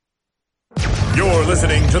You're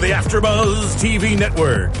listening to the AfterBuzz TV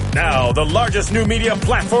Network, now the largest new media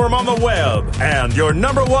platform on the web, and your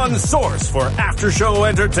number one source for after-show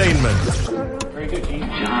entertainment. Very good, Gene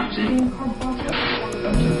Johnson.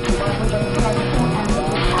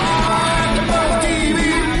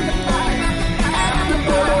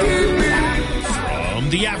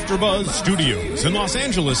 The AfterBuzz Studios in Los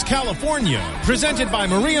Angeles, California, presented by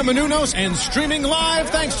Maria Menounos and streaming live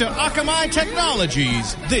thanks to Akamai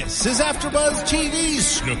Technologies. This is AfterBuzz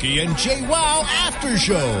TV's Snooki and JWoww After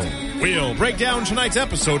Show. We'll break down tonight's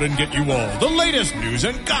episode and get you all the latest news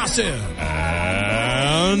and gossip.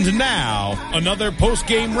 And now, another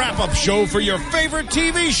post-game wrap-up show for your favorite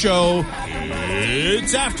TV show.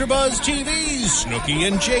 It's AfterBuzz TV's Snooki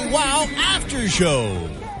and JWoww After Show.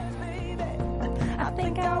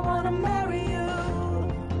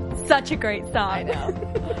 Such a great song. I know.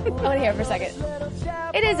 I want to hear it for a second.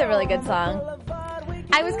 It is a really good song.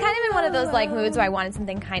 I was kind of in one of those like moods where I wanted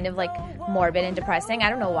something kind of like morbid and depressing. I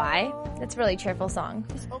don't know why. It's a really cheerful song.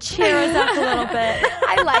 Cheer us up a little bit.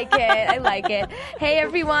 I like it. Hey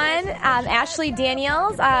everyone, Ashley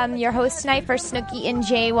Daniels, your host tonight for Snooki and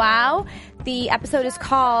JWoww. The episode is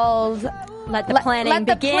called Let the Planning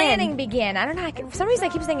Begin. I don't know. For some reason I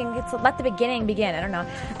keep thinking it's Let the Beginning Begin. I don't know.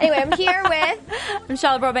 Anyway, I'm here with... I'm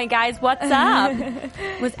Charlotte Broadbent, guys. What's up?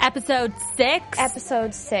 It was episode 6.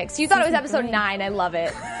 Episode 6. You thought it was episode 9. I love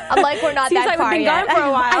it. I'm like, we're not Seems that like far we've been yet. going for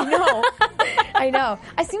a while. I know.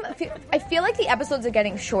 I feel like the episodes are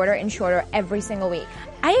getting shorter and shorter every single week.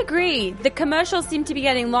 I agree. The commercials seem to be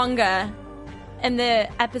getting longer, and the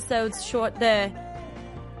episodes short. The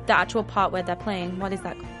actual part where they're playing. What is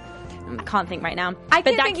that? I can't think right now. I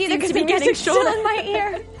can't that think either seems because to be the getting music's still shorter in my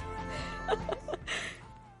ear.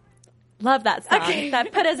 Love that song. Okay.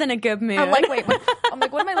 That put us in a good mood. I'm like, wait. I'm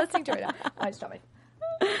like, what am I listening to right now? Oh, I just stopped it.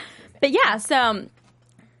 But yeah, so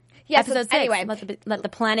episode 6. Anyway, let the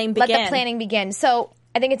planning begin. Let the planning begin. So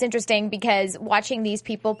I think it's interesting because watching these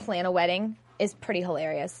people plan a wedding is pretty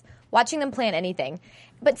hilarious. Watching them plan anything,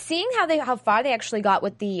 but seeing how far they actually got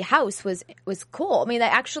with the house was cool. I mean, they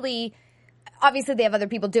actually. Obviously, they have other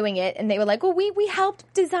people doing it, and they were like, well, we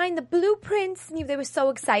helped design the blueprints. And they were so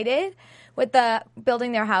excited with the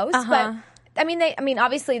building their house. Uh-huh. But,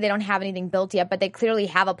 obviously, they don't have anything built yet, but they clearly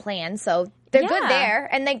have a plan. So they're good there.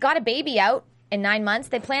 And they got a baby out in 9 months.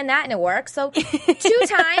 They planned that, and it works. So 2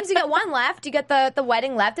 times, you got one left. You got the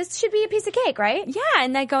wedding left. This should be a piece of cake, right? Yeah,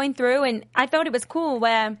 and they're going through, and I thought it was cool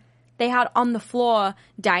where they had on the floor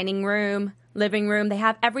dining room, living room. They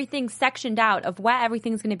have everything sectioned out of where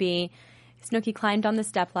everything's going to be. Snooki climbed on the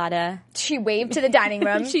stepladder. She waved to the dining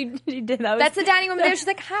room. she did. That's the dining room there. She's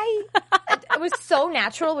like, hi. It was so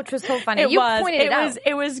natural, which was so funny. You pointed it out.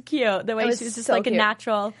 It was cute. The way she was just so like cute. a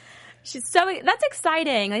natural. That's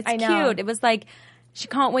exciting. It's cute. It was like she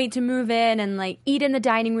can't wait to move in and like eat in the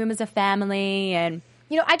dining room as a family. And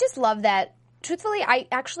I just love that. Truthfully, I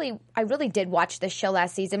really did watch this show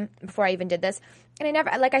last season before I even did this. And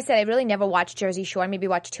I really never watched Jersey Shore. I maybe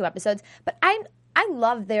watched 2 episodes. But I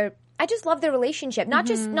just love their relationship. Not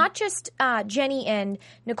just Jenny and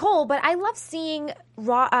Nicole, but I love seeing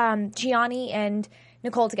Gianni and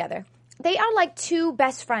Nicole together. They are like 2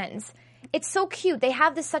 best friends. It's so cute. They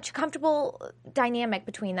have this such comfortable dynamic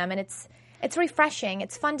between them, and it's refreshing.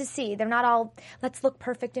 It's fun to see. They're not all let's look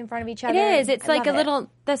perfect in front of each other. It is. It's like a little.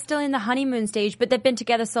 They're still in the honeymoon stage, but they've been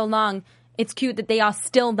together so long. It's cute that they are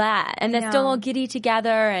still there, and they're still all giddy together.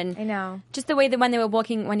 And I know just the way that when they were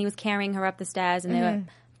walking, when he was carrying her up the stairs, and they were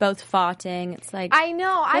both farting. It's like I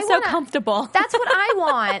know. They're so comfortable. That's what I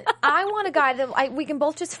want. I want a guy that we can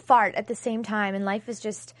both just fart at the same time, and life is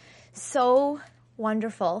just so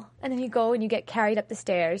wonderful. And then you go and you get carried up the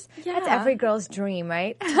stairs. Yeah. That's every girl's dream,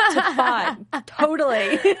 right? To fart.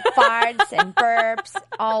 Totally. Farts and burps,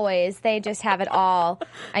 always. They just have it all.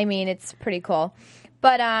 I mean, it's pretty cool.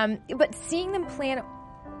 But seeing them plan.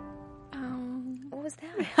 What was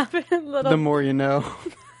that? The more you know.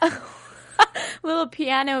 Little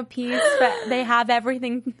piano piece, but they have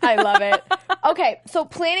everything. I love it. Okay, so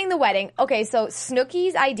planning the wedding. Okay, so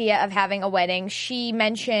Snooki's idea of having a wedding, she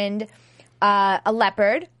mentioned a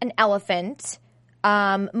leopard, an elephant,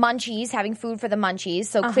 munchies, having food for the munchies.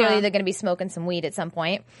 So clearly they're going to be smoking some weed at some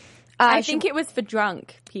point. I think it was for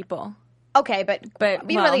drunk people. Okay, but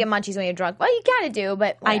you don't really get munchies when you're drunk. Well, you kind of do,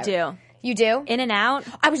 but whatever. I do. You do? In and out.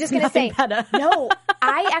 I was just going to say, better. No,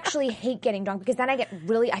 I actually hate getting drunk because then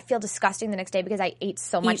I feel disgusting the next day because I ate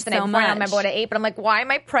so much the night before. I don't remember what I ate, but I'm like, why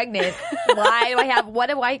am I pregnant? Why do I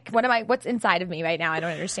have, what's inside of me right now? I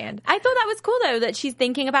don't understand. I thought that was cool though, that she's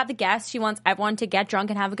thinking about the guests. She wants everyone to get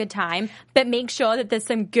drunk and have a good time, but make sure that there's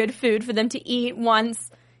some good food for them to eat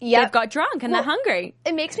once, Yep. they've got drunk and they're hungry.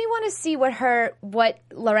 It makes me want to see what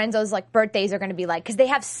Lorenzo's like birthdays are going to be like, because they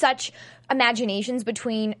have such imaginations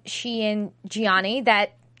between she and Gianni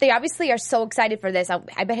that they obviously are so excited for this.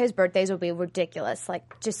 I bet his birthdays will be ridiculous,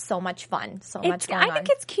 like just so much fun, so much going on. I think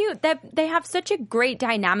it's cute that they have such a great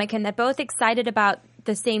dynamic and they're both excited about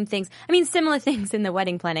the same things. I mean, similar things in the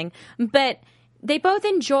wedding planning, but they both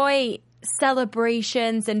enjoy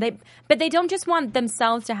celebrations but they don't just want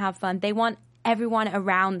themselves to have fun. They want everyone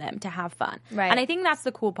around them to have fun. Right. And I think that's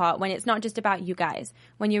the cool part, when it's not just about you guys,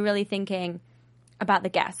 when you're really thinking about the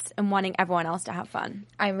guests and wanting everyone else to have fun.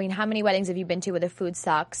 I mean, how many weddings have you been to where the food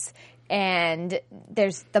sucks and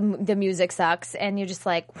there's the music sucks and you're just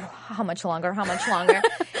like, how much longer?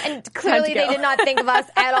 And clearly they did not think of us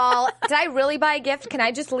at all. Did I really buy a gift? Can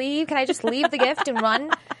I just leave? Can I just leave the gift and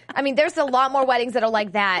run? I mean, there's a lot more weddings that are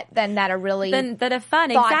like that than that are really that are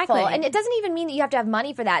fun. thoughtful. Exactly. And it doesn't even mean that you have to have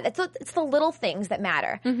money for that. It's the little things that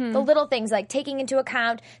matter. The little things, like taking into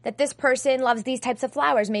account that this person loves these types of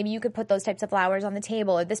flowers. Maybe you could put those types of flowers on the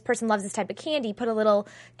table. Or this person loves this type of candy. Put a little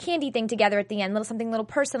candy thing together at the end, something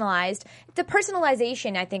personalized. The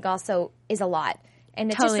personalization, I think, also is a lot. And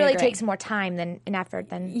it Totally just really agree. takes more time than an effort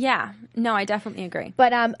than. Yeah. No, I definitely agree.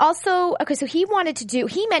 But also, okay, so he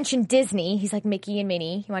mentioned Disney. He's like Mickey and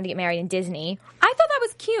Minnie. He wanted to get married in Disney. I thought that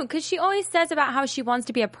was cute because she always says about how she wants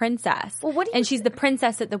to be a princess. Well, what do you and she's the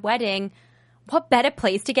princess at the wedding. What better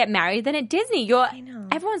place to get married than at Disney? I know.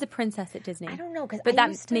 Everyone's a princess at Disney. I don't know, 'cause but I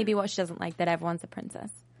that's used to- maybe what she doesn't like, that everyone's a princess.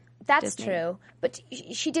 That's Disney. true. But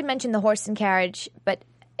she did mention the horse and carriage, but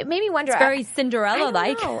it made me wonder. It's very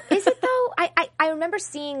Cinderella-like. I don't know. Is it though? I remember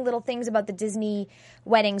seeing little things about the Disney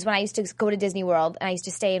weddings when I used to go to Disney World and I used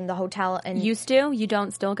to stay in the hotel. And Used to? You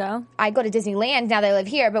don't still go? I go to Disneyland now that I live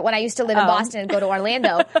here, but when I used to live in Boston and go to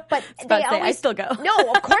Orlando, but they always I still go. No,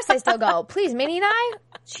 of course I still go. Please, Minnie and I.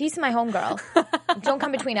 She's my homegirl. Don't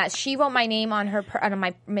come between us. She wrote my name on her on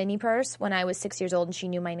my mini purse when I was 6 years old, and she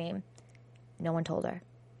knew my name. No one told her.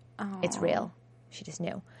 It's real. She just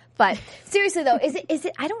knew. But seriously though, is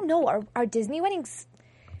it? I don't know. Are Disney weddings?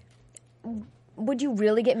 Would you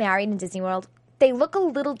really get married in Disney World? They look a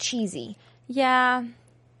little cheesy. Yeah.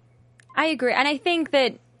 I agree. And I think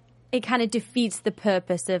that it kind of defeats the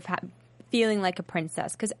purpose of feeling like a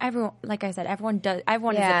princess. Because everyone, like I said, everyone is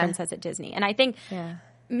a princess at Disney. And I think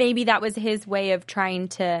maybe that was his way of trying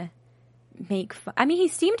to make fun. I mean, he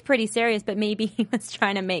seemed pretty serious, but maybe he was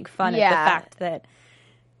trying to make fun of the fact that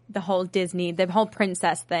the whole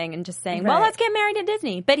princess thing, and just saying, well, let's get married at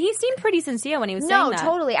Disney. But he seemed pretty sincere when he was saying that.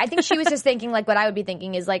 No, totally. I think she was just thinking like what I would be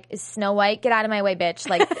thinking is like, is Snow White, get out of my way, bitch.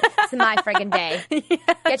 Like, it's my friggin' day.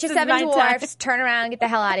 Get your 7 dwarfs, turn around, get the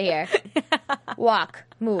hell out of here. Walk,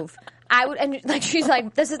 move. I would, and like she's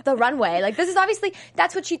like, this is the runway. Like, this is obviously,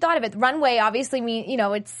 that's what she thought of it. The runway obviously mean,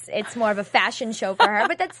 it's more of a fashion show for her,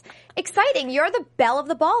 but that's exciting. You're the belle of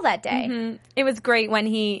the ball that day. Mm-hmm. It was great when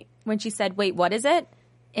she said, wait, what is it?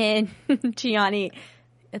 And Gianni,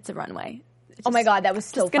 it's a runway. Oh my God, that was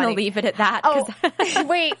so funny. Just going to leave it at that. Oh,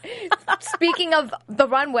 wait. Speaking of the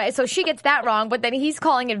runway, so she gets that wrong, but then he's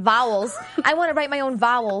calling it vowels. I want to write my own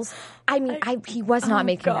vowels. I mean, he was not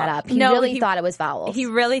making that up. He really thought it was vowels. He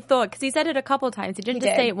really thought, because he said it a couple times. He didn't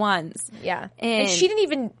just say it once. Yeah. And she didn't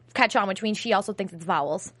even catch on, which means she also thinks it's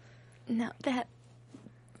vowels. No, that...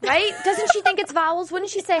 Right? Doesn't she think it's vowels? Wouldn't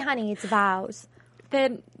she say, honey, it's vows?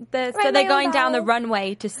 So they're going down the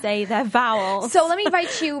runway to say their vowels. So let me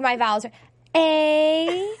write you my vowels.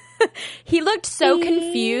 A. He looked so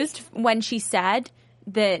confused when she said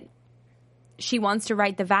that she wants to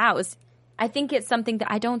write the vows. I think it's something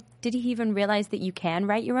that did he even realize that you can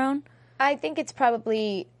write your own? I think it's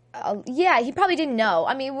probably, he probably didn't know.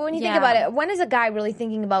 I mean, when you think about it, when is a guy really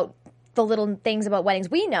thinking about the little things about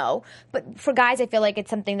weddings? We know, but for guys, I feel like it's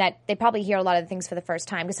something that they probably hear a lot of things for the first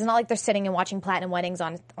time, because it's not like they're sitting and watching Platinum Weddings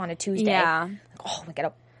on a Tuesday. Yeah. Like, oh, we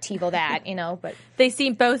gotta TiVo that, but they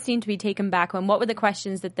both seem to be taken back on what were the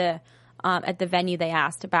questions that at the venue they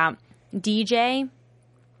asked about DJ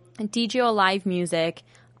or live music.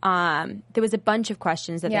 There was a bunch of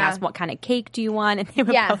questions that they asked. What kind of cake do you want? And they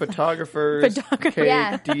were both photographers, cake,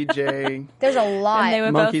 DJ. There's a lot. And they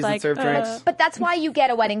were monkeys both like, that serve drinks. But that's why you get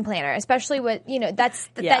a wedding planner, especially with that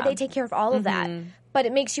they take care of all of that. But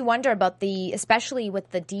it makes you wonder about especially with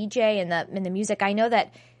the DJ and the music. I know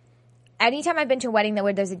that anytime I've been to a wedding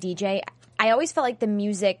where there's a DJ, I always felt like the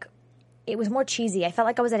music, it was more cheesy. I felt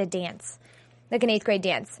like I was at a dance. Like an 8th grade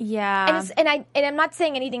dance. Yeah. And I'm not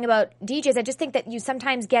saying anything about DJs. I just think that you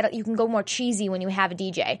sometimes you can go more cheesy when you have a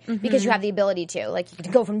DJ because you have the ability to. Like, you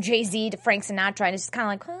can go from Jay-Z to Frank Sinatra, and it's just kind of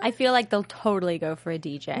like, huh? I feel like they'll totally go for a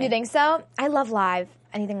DJ. You think so? I love live.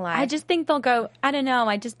 anything live. I just think they'll go. I don't know.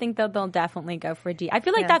 I just think they'll definitely go for a D. I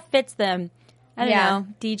feel like that fits them. I don't know.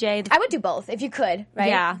 DJ. I would do both if you could, right?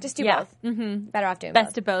 Yeah. Just do both. Mm-hmm. Better off doing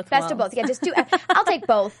Best both. of both Best worlds. of both. Yeah, just do. I'll take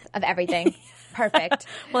both of everything. Perfect.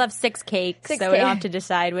 We'll have 6 cakes, so we cakes. don't have to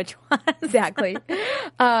decide which one. Exactly.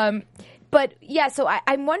 But yeah, so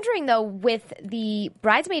I'm wondering though with the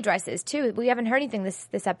bridesmaid dresses too. We haven't heard anything this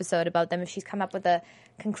episode about them. If she's come up with a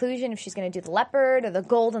conclusion, if she's going to do the leopard or the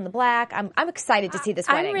gold and the black. I'm excited to see this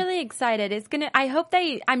wedding. I'm really excited. It's gonna. I hope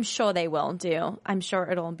they. I'm sure they will do. I'm sure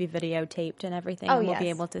it'll be videotaped and everything. Oh, and we'll yes. be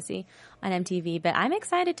able to see on MTV. But I'm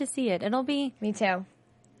excited to see it. It'll be. Me too.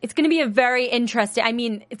 It's going to be a very interesting. I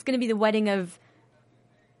mean, it's going to be the wedding of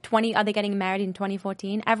 20. Are they getting married in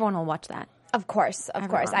 2014? Everyone will watch that. Of course.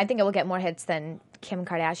 Everyone. I think it will get more hits than Kim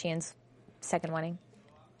Kardashian's second wedding.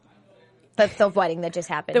 The wedding that just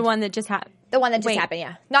happened. The one that just happened. The one that just happened,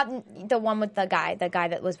 yeah. Not the one with the guy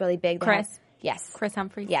that was really big. Chris. Yes. Chris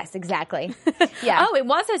Humphries. Yes, exactly. Yeah. Oh, it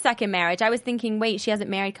was her second marriage. I was thinking, wait, she hasn't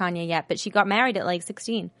married Kanye yet, but she got married at like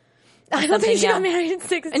 16. I don't think she got married at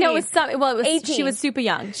 16. No, it was 18. She was super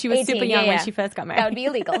young. She was 18, super young yeah. when she first got married. That would be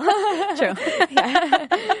illegal. True.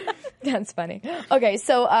 That's funny. Okay,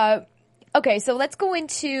 so let's go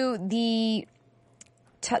into the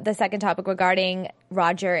second topic regarding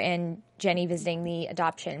Roger and Jenny visiting the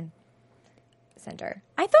adoption center.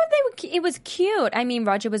 I thought it was cute. I mean,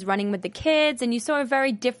 Roger was running with the kids, and you saw a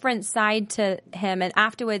very different side to him. And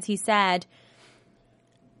afterwards, he said,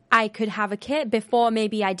 I could have a kid. Before,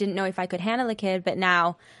 maybe I didn't know if I could handle a kid, but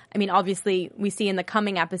now, I mean, obviously, we see in the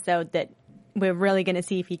coming episode that we're really going to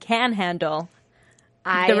see if he can handle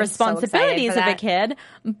the responsibilities of a kid.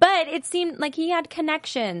 But it seemed like he had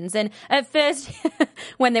connections. And at first,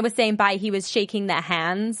 when they were saying bye, he was shaking their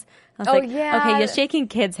hands. I was okay, you're shaking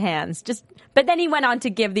kids' hands. But then he went on to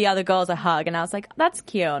give the other girls a hug, and I was like, that's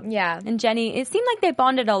cute. Yeah. And Jenny, it seemed like they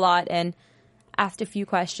bonded a lot and asked a few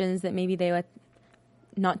questions that maybe they were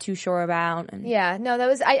not too sure about. And yeah, no, that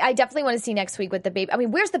was. I definitely want to see next week with the baby. I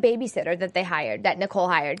mean, where's the babysitter that they hired, that Nicole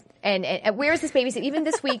hired, and where's this babysitter? Even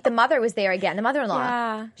this week, the mother was there again. The mother-in-law.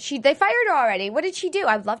 Yeah. They fired her already. What did she do?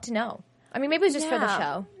 I'd love to know. I mean, maybe it was just for the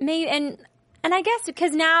show. Maybe, and I guess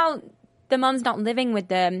because now the mom's not living with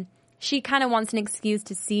them, she kind of wants an excuse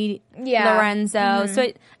to see Lorenzo. Mm-hmm.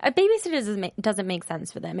 So a babysitter doesn't make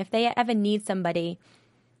sense for them. If they ever need somebody,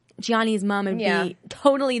 Gianni's mom would be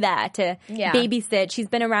totally there to babysit. She's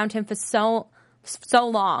been around him for so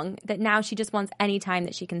long that now she just wants any time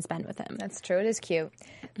that she can spend with him. That's true. It is cute.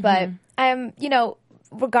 But,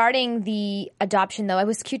 regarding the adoption, though, it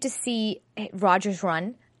was cute to see Roger's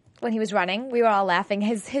run. When he was running, we were all laughing.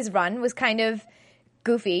 His run was kind of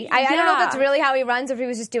goofy. I don't know if that's really how he runs or if he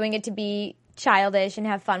was just doing it to be childish and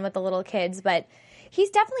have fun with the little kids. But he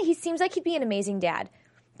seems like he'd be an amazing dad.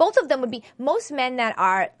 Both of them would be. Most men that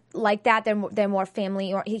are like that, they're more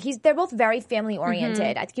family, or they're both very family oriented.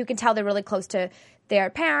 Mm-hmm. I think you can tell they're really close to their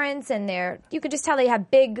parents, and you can just tell they have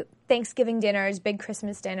big Thanksgiving dinners, big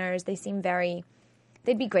Christmas dinners. They seem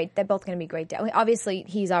they'd be great. They're both going to be great dad. Obviously,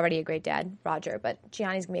 he's already a great dad, Roger, but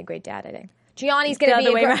Gianni's going to be a great dad, I think. Gianni's going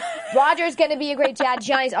to be Roger's going to be a great dad.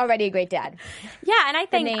 Gianni's already a great dad. Yeah, and I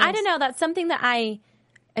think, I don't know, that's something that I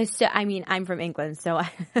mean, I'm from England, so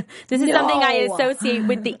this is something I associate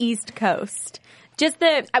with the East Coast.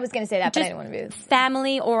 I was going to say that, but I didn't want to be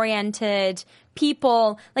family-oriented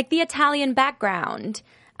people, like the Italian background.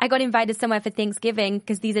 I got invited somewhere for Thanksgiving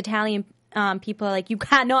because these Italian people are like, you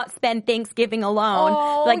cannot spend Thanksgiving alone.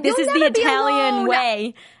 Oh, like, this is the Italian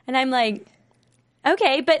way. And I'm like,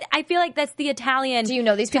 okay, but I feel like that's the Italian. Do you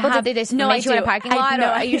know these people? Did they just meet you in a parking lot? Or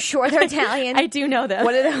are you sure they're Italian? I do know them.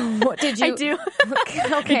 What did you? I do.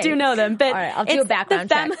 Okay. I do know them. But all right, I'll do a background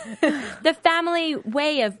check. The family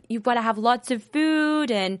way of you've got to have lots of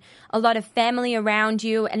food and a lot of family around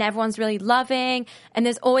you, and everyone's really loving. And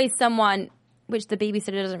there's always someone, which the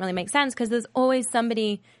babysitter doesn't really make sense because there's always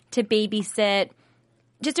somebody to babysit.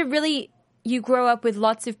 Just you grow up with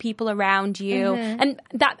lots of people around you, and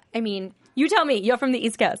that, I mean. You tell me. You're from the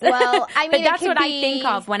East Coast. Well, I mean, but that's what I think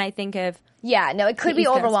of when I think of. Yeah, no, it could be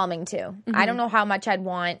overwhelming too. Mm-hmm. I don't know how much I'd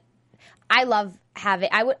want. I love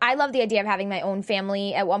the idea of having my own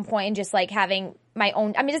family at one point and just like having my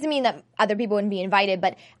own. I mean, it doesn't mean that other people wouldn't be invited,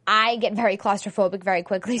 but I get very claustrophobic very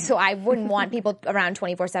quickly, so I wouldn't want people around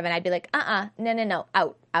 24/7. I'd be like, no,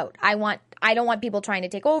 out. I don't want people trying to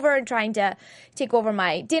take over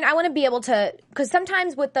my dinner. I want to be able to, because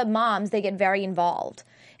sometimes with the moms, they get very involved.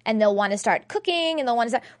 And they'll want to start cooking, and they'll want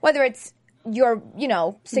to start, whether it's your,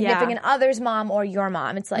 significant other's mom or your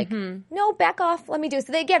mom. It's like, no, back off. Let me do it.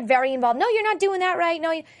 So they get very involved. No, you're not doing that right.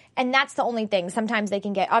 No, and that's the only thing. Sometimes they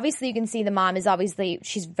can get, obviously you can see the mom is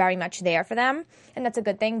she's very much there for them. And that's a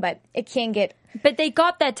good thing, but it can get. But they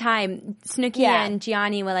got their time. Snooki and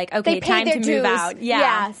Gianni were like, okay, time to move out.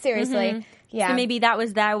 Yeah, seriously. Yeah. So maybe that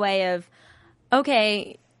was their way of,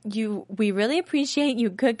 okay, we really appreciate you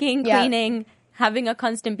cooking, cleaning, having a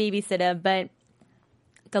constant babysitter, but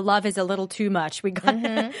the love is a little too much. We got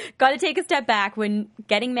to take a step back. We're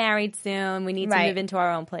getting married soon. We need to move into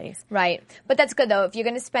our own place. Right. But that's good, though. If you're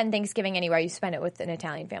going to spend Thanksgiving anywhere, you spend it with an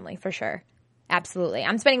Italian family, for sure. Absolutely.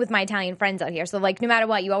 I'm spending with my Italian friends out here. So, no matter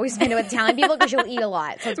what, you always spend it with Italian people because you'll eat a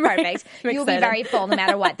lot. So it's perfect. You'll be very full no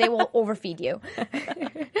matter what. They will overfeed you.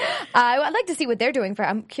 I'd like to see what they're doing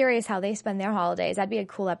I'm curious how they spend their holidays. That'd be a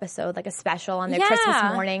cool episode, like a special on their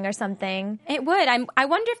Christmas morning or something. It would. I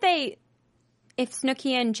wonder if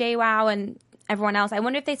Snooki and JWoww and everyone else, I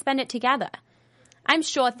wonder if they spend it together. I'm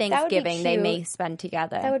sure Thanksgiving they may spend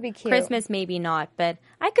together. That would be cute. Christmas maybe not, but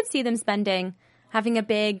I could see them having a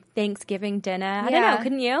big Thanksgiving dinner. I don't know,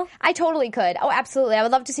 couldn't you? I totally could. Oh, absolutely. I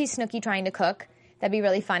would love to see Snooki trying to cook. That'd be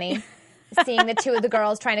really funny. Seeing the two of the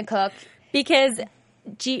girls trying to cook. Because,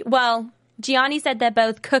 Gianni said they're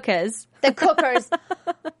both cookers. The cookers.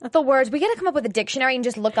 The words. We got to come up with a dictionary and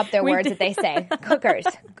just look up their words that they say. Cookers.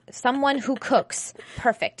 Someone who cooks.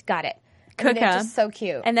 Perfect. Got it. Cooker. They're just so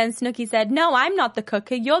cute. And then Snooki said, no, I'm not the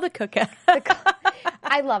cooker. You're the cooker.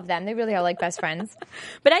 I love them. They really are like best friends.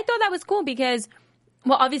 But I thought that was cool because,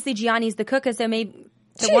 obviously Gianni's the cooker, so maybe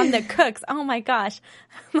the one that cooks. Oh my gosh.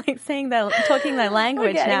 I'm like talking their language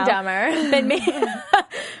We're getting now. Dumber.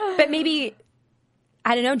 But maybe,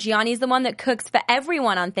 I don't know, Gianni's the one that cooks for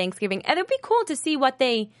everyone on Thanksgiving. And it'd be cool to see what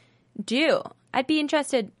they do. I'd be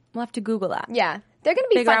interested. We'll have to Google that. Yeah. They're going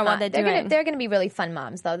to be fun moms. They're going to be really fun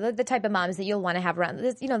moms, though. The type of moms that you'll want to have around.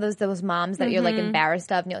 Those moms that you're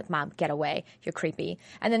embarrassed of, and you're like, Mom, get away. You're creepy.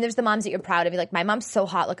 And then there's the moms that you're proud of. You're like, my mom's so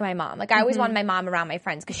hot. Look at my mom. I always wanted my mom around my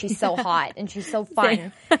friends because she's so hot and she's so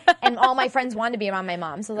fun. And all my friends wanted to be around my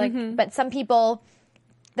mom. So but some people,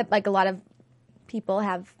 a lot of people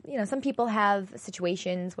have, some people have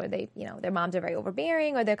situations where they, their moms are very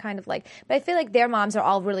overbearing or they're kind of but I feel like their moms are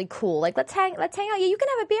all really cool. Let's hang out. Yeah, you can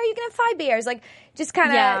have a beer. You can have 5 beers. Just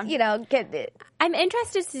kind of, get it. I'm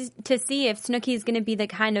interested to see if Snooki's going to be the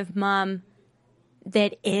kind of mom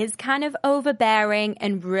that is kind of overbearing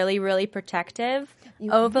and really, really protective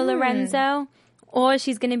over Lorenzo, or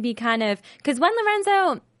she's going to be because when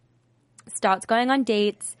Lorenzo starts going on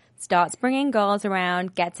dates, starts bringing girls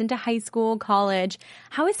around, gets into high school, college,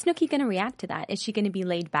 how is Snooki going to react to that? Is she going to be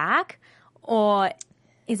laid back? Or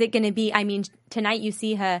is it going to be, tonight you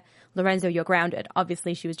see her, Lorenzo, you're grounded.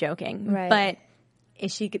 Obviously she was joking. Right. But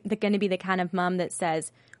is she going to be the kind of mom that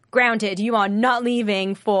says, grounded, you are not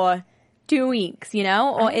leaving for 2 weeks,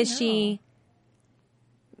 Or is she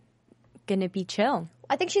going to be chill?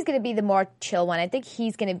 I think she's going to be the more chill one. I think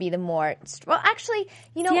he's going to be the more... Well, actually,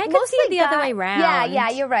 I could see it the other way around. Yeah,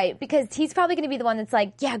 you're right. Because he's probably going to be the one that's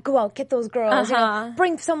like, yeah, go out, get those girls,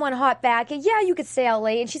 bring someone hot back. Yeah, you could stay out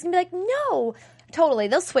late. And she's going to be like, no. Totally.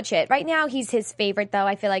 They'll switch it. Right now, he's his favorite, though.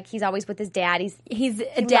 I feel like he's always with his dad. He's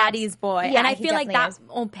a daddy's boy. Yeah, and I feel like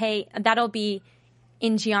that'll be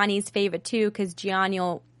in Gianni's favor, too, because Gianni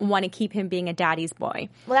will want to keep him being a daddy's boy.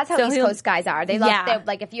 Well, that's how East Coast guys are. They love...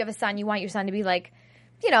 if you have a son, you want your son to be like...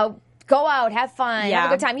 go out, have fun,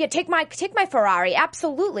 have a good time. Yeah, take my Ferrari.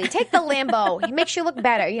 Absolutely. Take the Lambo. It makes you look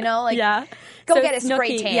better, Go get a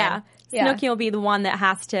spray tan. Yeah. Snooki will be the one that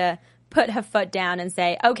has to put her foot down and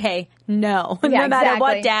say, okay, no. No matter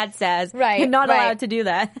what dad says. Right. You're not allowed to do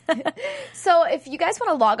that. So if you guys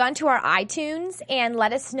want to log on to our iTunes and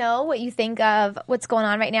let us know what you think of what's going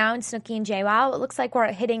on right now in Snooki and JWoww, it looks like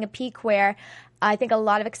we're hitting a peak where I think a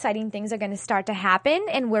lot of exciting things are going to start to happen,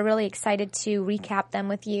 and we're really excited to recap them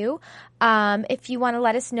with you. If you want to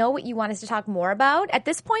let us know what you want us to talk more about, at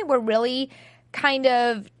this point, we're really kind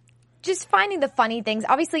of just finding the funny things.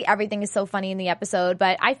 Obviously, everything is so funny in the episode,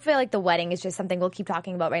 but I feel like the wedding is just something we'll keep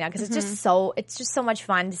talking about right now because it's just so much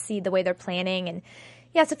fun to see the way they're planning. And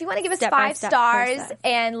yeah, so if you want to give us 5 stars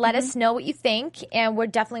and let us know what you think, and we're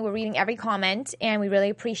reading every comment, and we really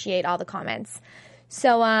appreciate all the comments.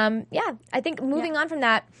 So, I think moving on from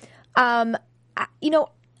that, I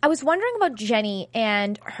was wondering about Jenny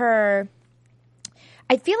and her.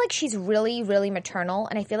 I feel like she's really, really maternal,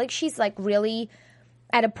 and I feel like she's really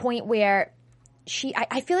at a point where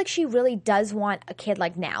I feel like she really does want a kid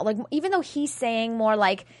now. Even though he's saying more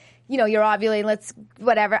you're ovulating, let's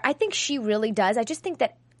whatever. I think she really does. I just think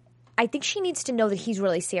that I think she needs to know that he's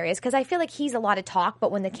really serious because I feel like he's a lot of talk,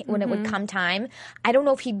 but when it would come time, I don't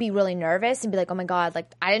know if he'd be really nervous and be like, oh my God,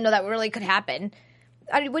 like I didn't know that really could happen.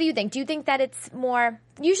 What do you think? Do you think that it's more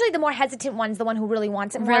usually the more hesitant one's the one who really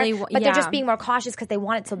wants it more, but they're just being more cautious because they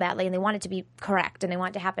want it so badly and they want it to be correct and they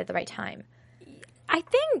want it to happen at the right time? I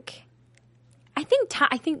think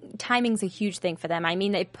timing's a huge thing for them. I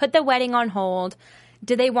mean, they put the wedding on hold.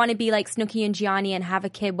 Do they want to be like Snooki and Gianni and have a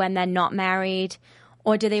kid when they're not married?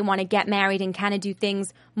 Or do they want to get married and kind of do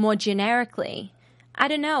things more generically? I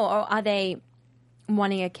don't know. Or are they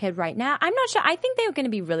wanting a kid right now? I'm not sure. I think they're going to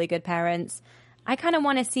be really good parents. I kind of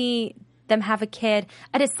want to see them have a kid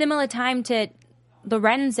at a similar time to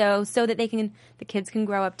Lorenzo so that the kids can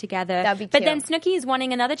grow up together. That'd be cute. But then Snooki is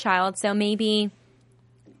wanting another child, so maybe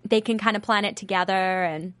they can kind of plan it together.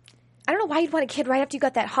 And I don't know why you'd want a kid right after you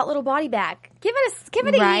got that hot little body back. Give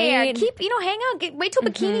it a year. Keep, hang out. Wait till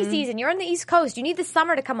bikini season. You're on the East Coast. You need the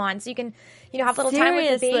summer to come on so you can, have a little time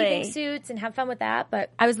with the bathing suits and have fun with that. But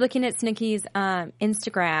I was looking at Snooki's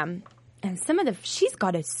Instagram, and she's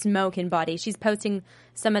got a smoking body. She's posting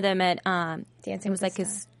some of them at Dancing. It was like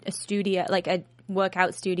a studio, like a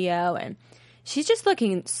workout studio, and she just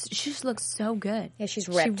looks so good. Yeah, she's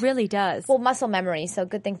ripped. She really does. Well, muscle memory, so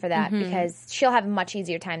good thing for that because she'll have a much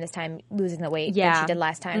easier time this time losing the weight than she did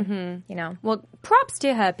last time. Well, props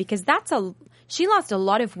to her because she lost a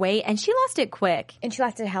lot of weight and she lost it quick. And she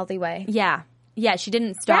lost it a healthy way. Yeah. Yeah, she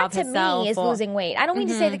didn't starve herself. That to me is losing weight. I don't mean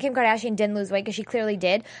to say that Kim Kardashian didn't lose weight because she clearly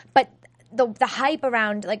did, but the hype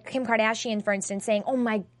around like Kim Kardashian, for instance, saying, "Oh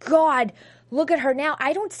my God, look at her now."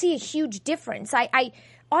 I don't see a huge difference. I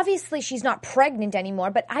obviously she's not pregnant anymore,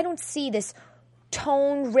 but I don't see this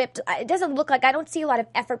tone ripped. It doesn't look like I don't see a lot of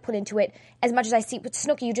effort put into it as much as I see with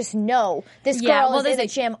Snooki. You just know this girl is in the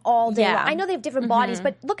gym all day long. I know they have different bodies,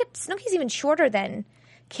 but look at Snooki's even shorter than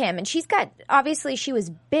Kim, and she's got obviously she was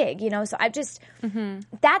big, so I just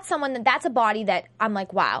that's a body that I'm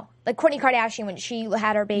like, wow. Like Kourtney Kardashian when she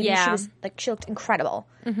had her baby, she looked incredible.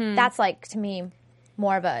 That's like to me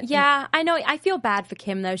more of a I know. I feel bad for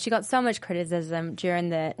Kim though. She got so much criticism during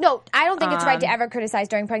the No, I don't think it's right to ever criticize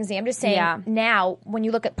during pregnancy. I'm just saying now when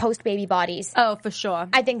you look at post baby bodies. Oh, for sure.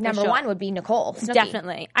 I think number one would be Nicole Snooki.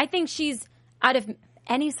 Definitely. I think she's out of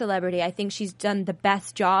any celebrity, I think she's done the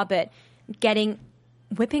best job at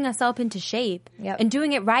whipping herself into shape and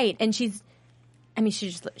doing it right. And she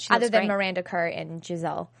other than great. Miranda Kerr and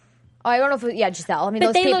Giselle. Oh, I don't know if Giselle. I mean, but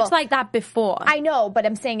those they people looked like that before. I know, but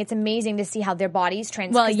I'm saying it's amazing to see how their bodies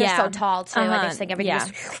transform. Well, they're so tall too. I just think everything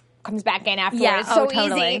just comes back in afterwards. Yeah, it's so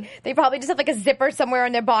totally. Easy. They probably just have like a zipper somewhere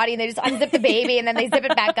in their body, and they just unzip the baby, and then they zip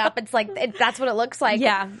it back up. It's like that's what it looks like.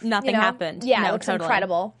 Yeah, nothing happened. Yeah, it looks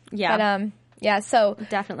incredible. Yeah, but so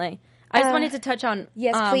definitely. I just wanted to touch on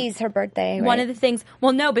please, her birthday. Right? One of the things.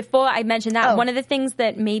 Well, no, before I mentioned that, one of the things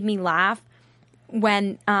that made me laugh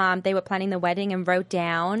when they were planning the wedding and wrote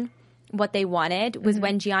down what they wanted was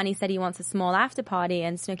when Gianni said he wants a small after party,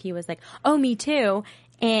 and Snooki was like, "Oh, me too."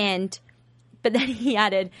 But then he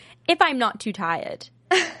added, "If I'm not too tired."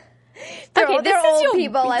 They're old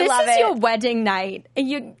people. I love it. This is your wedding night.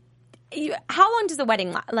 How long does the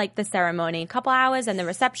wedding like the ceremony? A couple hours and the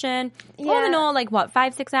reception? Yeah. All in all, like what,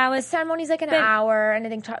 5-6 hours? The ceremony's like an hour, and I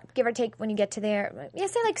think give or take when you get to there,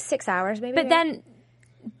 say like 6 hours maybe. But then,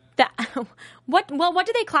 what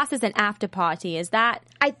do they class as an after party? Is that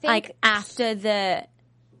I think like after the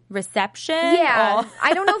reception? Yeah,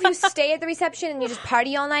 I don't know if you stay at the reception and you just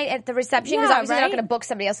party all night at the reception because obviously they're not going to book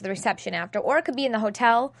somebody else at the reception after, or it could be in the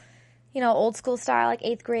hotel, old school style, like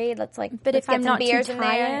 8th grade. Let's if I'm not too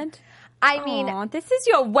tired. I mean, this is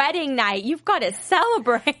your wedding night. You've got to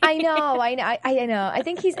celebrate. I know. I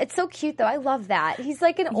think it's so cute though. I love that. He's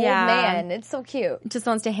like an old man. It's so cute. Just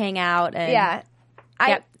wants to hang out and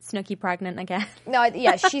get Snooki pregnant again. No,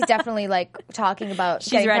 she's definitely like talking about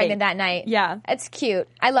getting pregnant that night. Yeah. It's cute.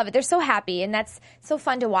 I love it. They're so happy, and that's so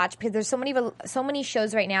fun to watch because there's so many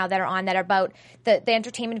shows right now that are on that are about the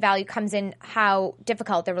entertainment value comes in how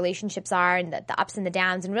difficult their relationships are and the ups and the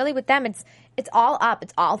downs. And really with them, it's all up.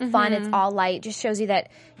 It's all fun. It's all light. It just shows you that,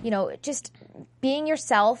 just being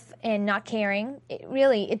yourself and not caring,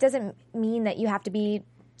 it doesn't mean that you have to be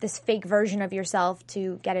this fake version of yourself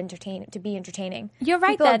to be entertaining. You're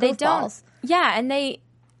right there. They don't. Yeah, and they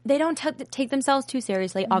don't take themselves too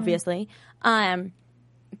seriously, obviously.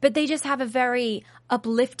 But they just have a very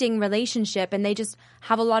uplifting relationship, and they just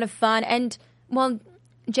have a lot of fun. And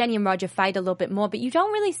Jenny and Roger fight a little bit more, but you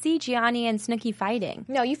don't really see Gianni and Snooki fighting.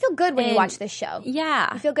 No, you feel good when you watch this show.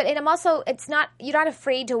 Yeah. You feel good. And I'm also, you're not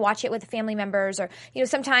afraid to watch it with family members or,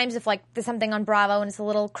 sometimes if like there's something on Bravo and it's a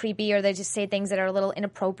little creepy or they just say things that are a little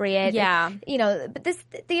inappropriate. Yeah. But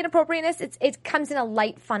the inappropriateness, it comes in a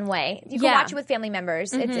light, fun way. You can watch it with family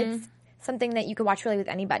members. It's something that you could watch really with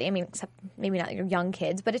anybody. I mean, except maybe not your young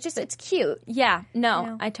kids, but it's cute. Yeah.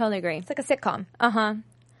 No, I totally agree. It's like a sitcom. Uh-huh.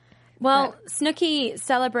 Well, Snooki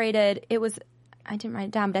celebrated, I didn't write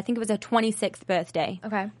it down, but I think it was her 26th birthday.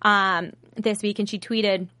 Okay. This week, and she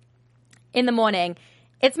tweeted in the morning,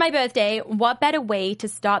 "It's my birthday. What better way to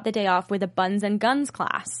start the day off with a Buns and Guns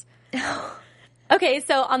class?" Okay,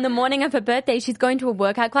 so on the morning of her birthday, she's going to a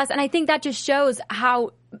workout class, and I think that just shows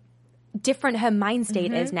how different her mind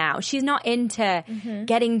state is now. She's not into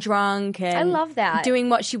getting drunk and I love that. Doing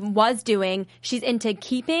what she was doing. She's into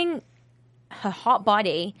keeping her hot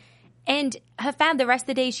body. And the rest of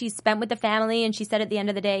the day she spent with the family, and she said at the end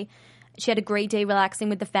of the day she had a great day relaxing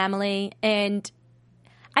with the family. And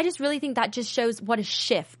I just really think that just shows what a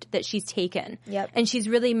shift that she's taken. Yep. And she's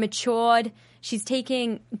really matured. She's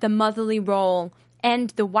taking the motherly role and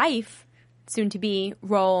the wife, soon-to-be,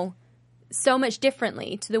 role so much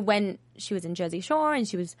differently to when she was in Jersey Shore and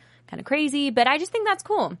she was kind of crazy. But I just think that's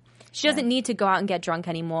cool. She doesn't need to go out and get drunk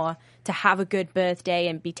anymore to have a good birthday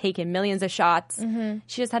and be taking millions of shots.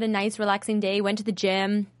 She just had a nice, relaxing day, went to the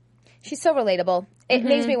gym. She's so relatable. It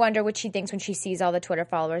makes me wonder what she thinks when she sees all the Twitter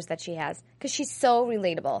followers that she has, because she's so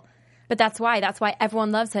relatable. But that's why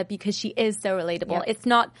everyone loves her, because she is so relatable. Yep. It's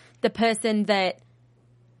not the person that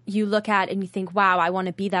you look at and you think, wow, I want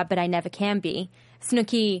to be that, but I never can be.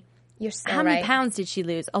 Snooki, You're so how many pounds did she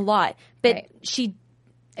lose? A lot. But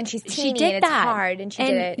And she's teeny she did and it's that. hard, and she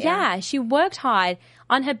did it. Yeah, she worked hard.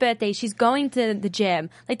 On her birthday, she's going to the gym.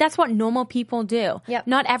 Like, that's what normal people do. Yep.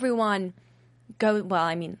 Not everyone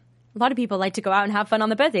a lot of people like to go out and have fun on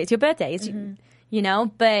their birthday. It's your birthday,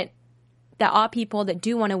 but there are people that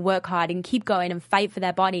do want to work hard and keep going and fight for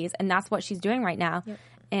their bodies, and that's what she's doing right now. Yep.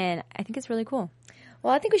 And I think it's really cool.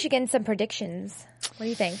 Well, I think we should get in some predictions. What do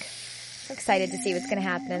you think? I'm excited to see what's going to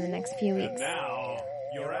happen in the next few weeks.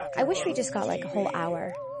 I wish we just got like a whole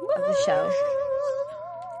hour of the show.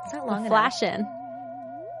 It's not long enough. Flashing.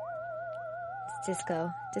 It's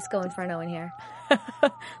disco inferno in here.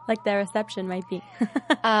 Like their reception might be.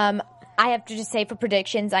 I have to just say, for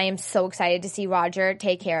predictions, I am so excited to see Roger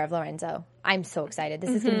take care of Lorenzo. I'm so excited. This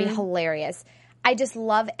is going to be hilarious. I just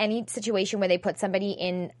love any situation where they put somebody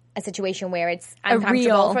in a situation where it's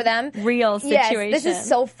uncomfortable for them. Real situation. Yes, this is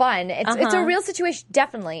so fun. It's a real situation.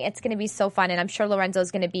 Definitely. It's going to be so fun, and I'm sure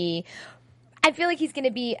Lorenzo's going to be... I feel like he's going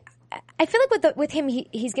to be... I feel like with him,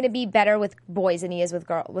 he's going to be better with boys than he is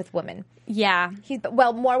with women. Yeah. He's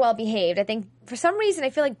more well-behaved. I think, for some reason, I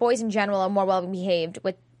feel like boys in general are more well-behaved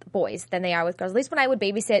with boys than they are with girls. At least when I would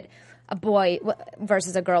babysit a boy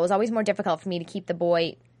versus a girl, it was always more difficult for me to keep the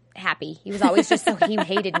boy happy. He was always just he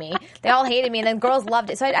hated me. They all hated me, and then girls loved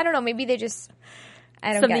it. So I don't know. Maybe they just...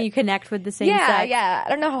 Something you connect with the same sex. Yeah. I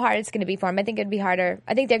don't know how hard it's going to be for him. I think it'd be harder.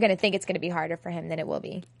 I think they're going to think it's going to be harder for him than it will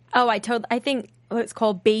be. Oh, I think it's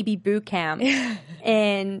called baby boot camp.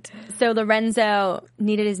 And so Lorenzo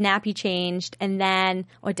needed his nappy changed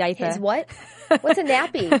or diaper. His what? What's a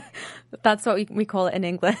nappy? That's what we call it in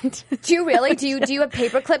England. Do you really? Do you have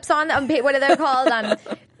paper clips on? What are they called?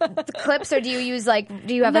 Clips, or do you use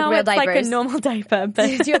do you have real diapers? Like a normal diaper. But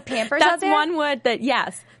do you have Pampers that's out there?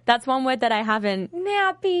 That's one word that I haven't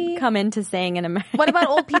nappy come into saying in America. What about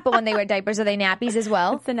old people when they wear diapers? Are they nappies as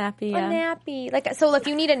well? It's a nappy, yeah. A nappy. So if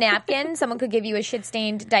you need a napkin, someone could give you a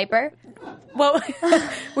shit-stained diaper? Well,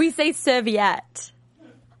 we say serviette.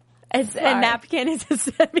 A napkin is a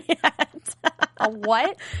serviette. A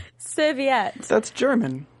what? Serviette. That's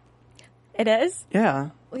German. It is? Yeah.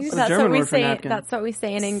 That's what we say. That's what we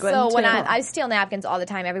say in England. So when too. I steal napkins all the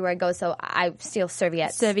time everywhere I go, so I steal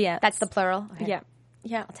serviettes. Serviettes. That's the plural. Okay.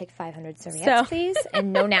 Yeah. I'll take 500 serviettes, please,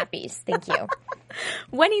 and no nappies. Thank you.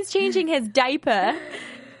 When he's changing his diaper,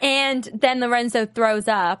 and then Lorenzo throws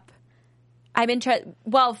up, I'm interested.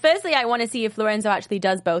 Well, firstly, I want to see if Lorenzo actually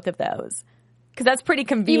does both of those. Because that's pretty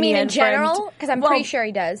convenient. You mean in general? Because I'm pretty sure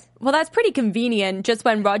he does. Well, that's pretty convenient just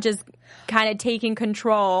when Roger's kind of taking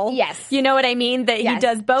control. Yes. You know what I mean? That he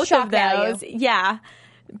does both Shock of those. value. Yeah.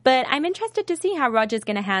 But I'm interested to see how Roger's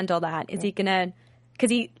going to handle that. Is he going to...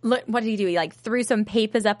 Because what did he do? He threw some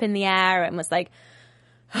papers up in the air and was like...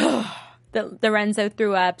 Lorenzo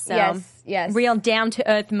threw up. So yes. real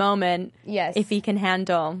down-to-earth moment. Yes. If he can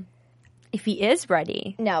handle... if he is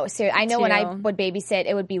ready. No, seriously. I know when I would babysit,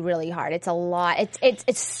 it would be really hard. It's a lot.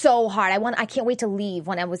 It's so hard. I can't wait to leave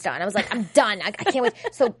when I was done. I was like, I'm done. I can't wait.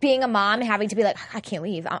 So being a mom, having to be like, I can't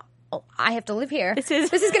leave. I have to live here. This is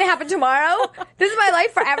going to happen tomorrow. This is my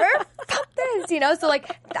life forever. Fuck this, you know? So like,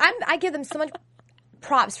 I give them so much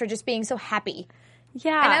props for just being so happy.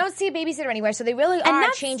 Yeah. And I don't see a babysitter anywhere, so they really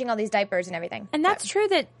are changing all these diapers and everything. And that's true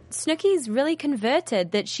that Snooki's really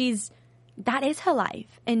converted, that that is her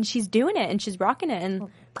life. And she's doing it, and she's rocking it, and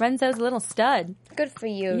Renzo's a little stud. Good for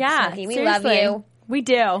you, yeah, Snooki. We love you. We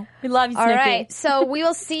do. We love you, Snooki. All right. So we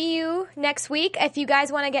will see you next week. If you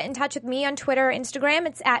guys want to get in touch with me on Twitter or Instagram,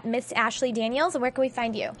 it's at Miss Ashley Daniels. And where can we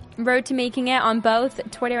find you? Road to Making It on both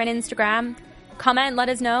Twitter and Instagram. Comment, let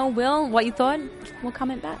us know. What you thought. We'll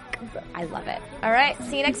comment back. I love it. All right.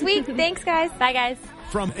 See you next week. Thanks, guys. Bye, guys.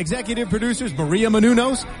 From executive producers Maria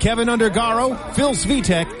Menounos, Kevin Undergaro, Phil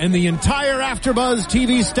Svitek, and the entire AfterBuzz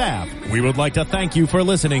TV staff, we would like to thank you for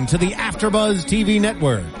listening to the AfterBuzz TV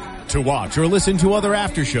network. To watch or listen to other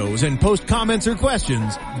after shows and post comments or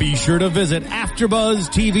questions, be sure to visit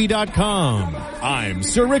AfterBuzzTV.com. I'm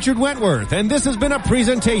Sir Richard Wentworth, and this has been a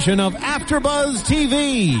presentation of AfterBuzz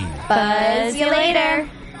TV. Buzz you later.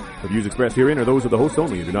 The views expressed herein are those of the hosts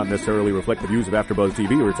only and do not necessarily reflect the views of AfterBuzz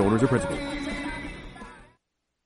TV or its owners or principals.